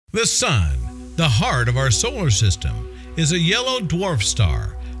The Sun, the heart of our solar system, is a yellow dwarf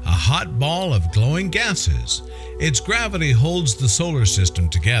star, a hot ball of glowing gases. Its gravity holds the solar system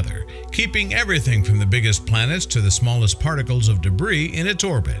together, keeping everything from the biggest planets to the smallest particles of debris in its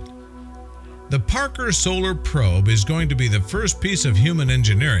orbit. The Parker Solar Probe is going to be the first piece of human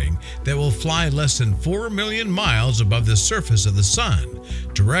engineering that will fly less than 4 million miles above the surface of the Sun,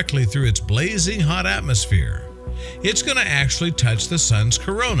 directly through its blazing hot atmosphere. It's going to actually touch the Sun's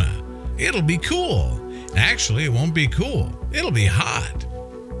corona. It'll be cool. Actually, it won't be cool. It'll be hot.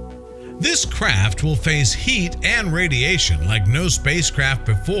 This craft will face heat and radiation like no spacecraft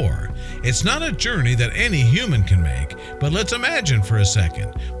before. It's not a journey that any human can make, but let's imagine for a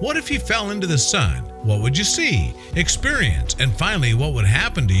second. What if you fell into the Sun? What would you see, experience, and finally what would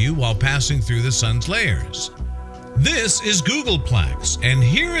happen to you while passing through the Sun's layers? This is Gooogolplex, and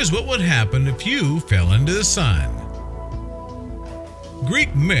here is what would happen if you fell into the Sun.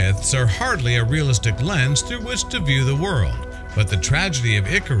 Greek myths are hardly a realistic lens through which to view the world, but the tragedy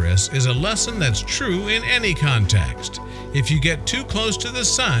of Icarus is a lesson that's true in any context. If you get too close to the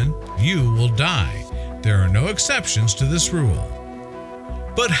Sun, you will die. There are no exceptions to this rule.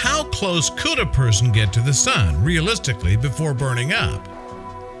 But how close could a person get to the Sun, realistically, before burning up?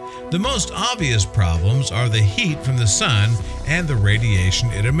 The most obvious problems are the heat from the Sun and the radiation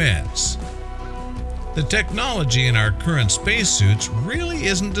it emits. The technology in our current spacesuits really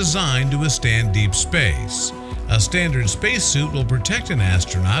isn't designed to withstand deep space. A standard spacesuit will protect an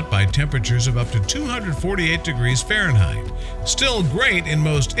astronaut by temperatures of up to 248 degrees Fahrenheit. Still great in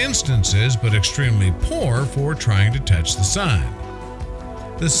most instances, but extremely poor for trying to touch the Sun.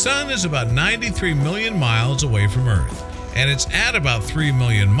 The Sun is about 93 million miles away from Earth, and it's at about 3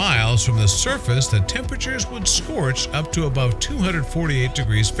 million miles from the surface that temperatures would scorch up to above 248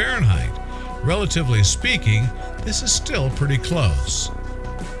 degrees Fahrenheit. Relatively speaking, this is still pretty close.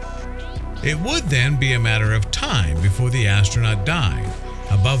 It would then be a matter of time before the astronaut died.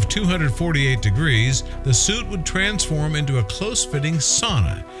 Above 248 degrees, the suit would transform into a close-fitting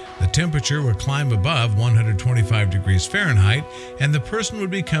sauna. The temperature would climb above 125 degrees Fahrenheit, and the person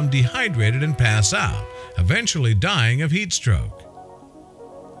would become dehydrated and pass out, eventually dying of heat stroke.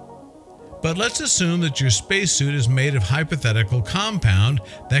 But let's assume that your spacesuit is made of hypothetical compound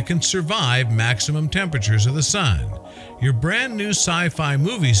that can survive maximum temperatures of the Sun. Your brand new sci-fi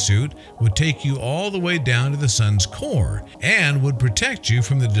movie suit would take you all the way down to the Sun's core and would protect you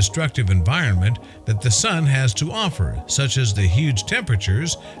from the destructive environment that the Sun has to offer, such as the huge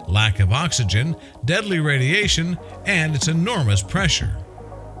temperatures, lack of oxygen, deadly radiation, and its enormous pressure.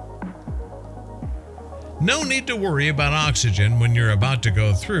 No need to worry about oxygen when you're about to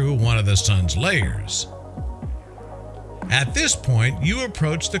go through one of the Sun's layers. At this point, you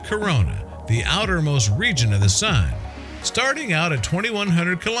approach the corona, the outermost region of the Sun, starting out at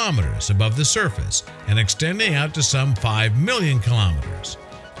 2,100 kilometers above the surface and extending out to some 5 million kilometers.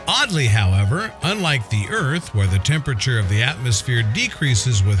 Oddly, however, unlike the Earth, where the temperature of the atmosphere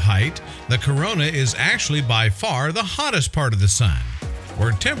decreases with height, the corona is actually by far the hottest part of the Sun,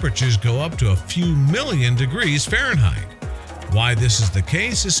 where temperatures go up to a few million degrees Fahrenheit. Why this is the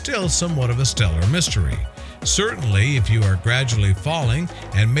case is still somewhat of a stellar mystery. Certainly, if you are gradually falling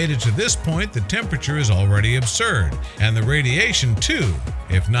and made it to this point, the temperature is already absurd, and the radiation too.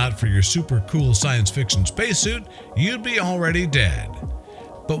 If not for your super cool science fiction spacesuit, you'd be already dead.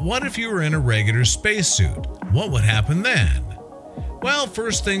 But what if you were in a regular spacesuit? What would happen then? Well,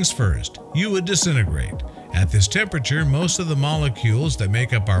 first things first, you would disintegrate. At this temperature, most of the molecules that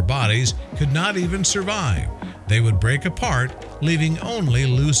make up our bodies could not even survive. They would break apart, leaving only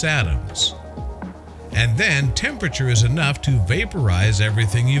loose atoms. And then temperature is enough to vaporize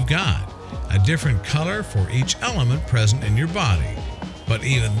everything you've got, a different color for each element present in your body. But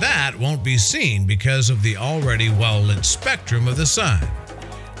even that won't be seen because of the already well-lit spectrum of the Sun.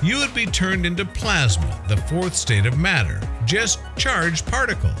 You would be turned into plasma, the fourth state of matter, just charged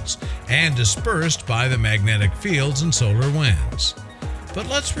particles, and dispersed by the magnetic fields and solar winds. But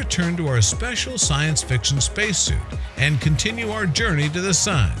let's return to our special science fiction spacesuit and continue our journey to the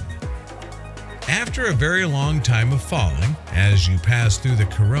Sun. After a very long time of falling, as you pass through the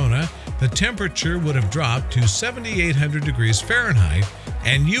corona, the temperature would have dropped to 7,800 degrees Fahrenheit,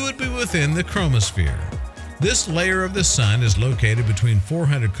 and you would be within the chromosphere. This layer of the Sun is located between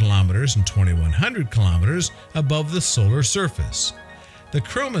 400 kilometers and 2,100 kilometers above the solar surface. The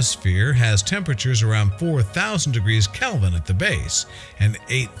chromosphere has temperatures around 4,000 degrees Kelvin at the base and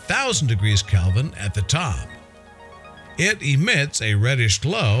 8,000 degrees Kelvin at the top. It emits a reddish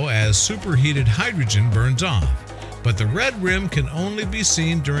glow as superheated hydrogen burns off, but the red rim can only be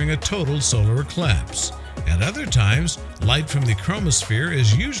seen during a total solar eclipse. At other times, light from the chromosphere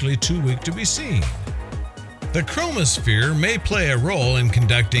is usually too weak to be seen. The chromosphere may play a role in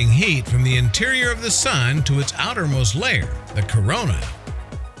conducting heat from the interior of the Sun to its outermost layer, the corona.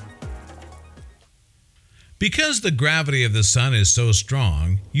 Because the gravity of the Sun is so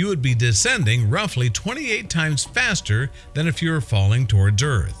strong, you would be descending roughly 28 times faster than if you were falling towards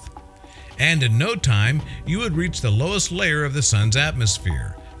Earth. And in no time, you would reach the lowest layer of the Sun's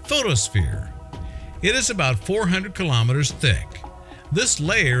atmosphere, photosphere. It is about 400 kilometers thick. This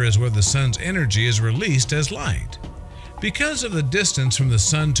layer is where the Sun's energy is released as light. Because of the distance from the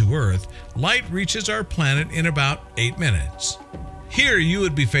Sun to Earth, light reaches our planet in about 8 minutes. Here you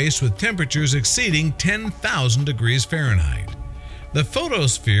would be faced with temperatures exceeding 10,000 degrees Fahrenheit. The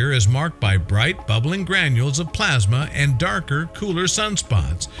photosphere is marked by bright, bubbling granules of plasma and darker, cooler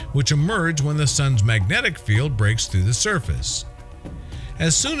sunspots, which emerge when the Sun's magnetic field breaks through the surface.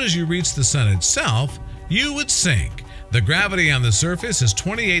 As soon as you reach the Sun itself, you would sink. The gravity on the surface is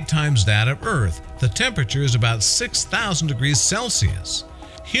 28 times that of Earth. The temperature is about 6,000 degrees Celsius.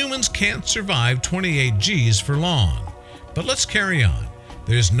 Humans can't survive 28 Gs for long. But let's carry on.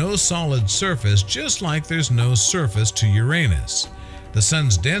 There's no solid surface, just like there's no surface to Uranus. The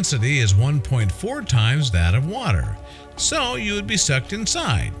Sun's density is 1.4 times that of water. So you would be sucked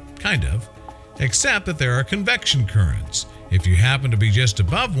inside, kind of. Except that there are convection currents. If you happen to be just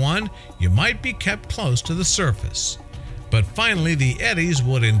above one, you might be kept close to the surface. But finally, the eddies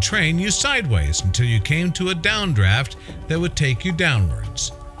would entrain you sideways until you came to a downdraft that would take you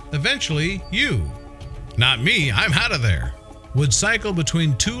downwards. Eventually, you, not me, I'm out of there, would cycle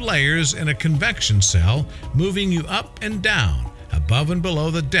between two layers in a convection cell, moving you up and down, above and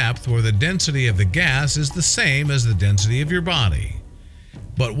below the depth where the density of the gas is the same as the density of your body.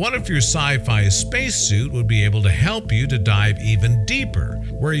 But what if your sci-fi spacesuit would be able to help you to dive even deeper,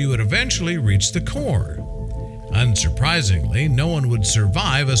 where you would eventually reach the core? Unsurprisingly, no one would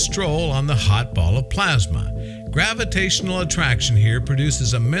survive a stroll on the hot ball of plasma. Gravitational attraction here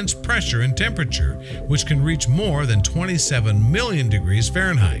produces immense pressure and temperature, which can reach more than 27 million degrees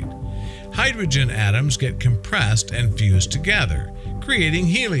Fahrenheit. Hydrogen atoms get compressed and fused together, creating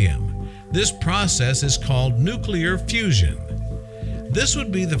helium. This process is called nuclear fusion. This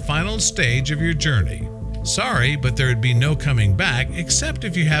would be the final stage of your journey. Sorry, but there would be no coming back except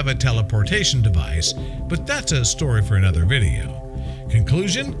if you have a teleportation device, but that's a story for another video.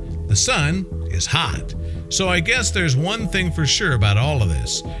 Conclusion: the Sun is hot. So I guess there's one thing for sure about all of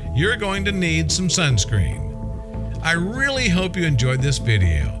this. You're going to need some sunscreen. I really hope you enjoyed this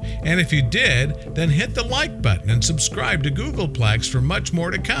video, and if you did, then hit the like button and subscribe to Gooogolplex for much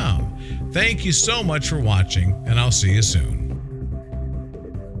more to come. Thank you so much for watching, and I'll see you soon.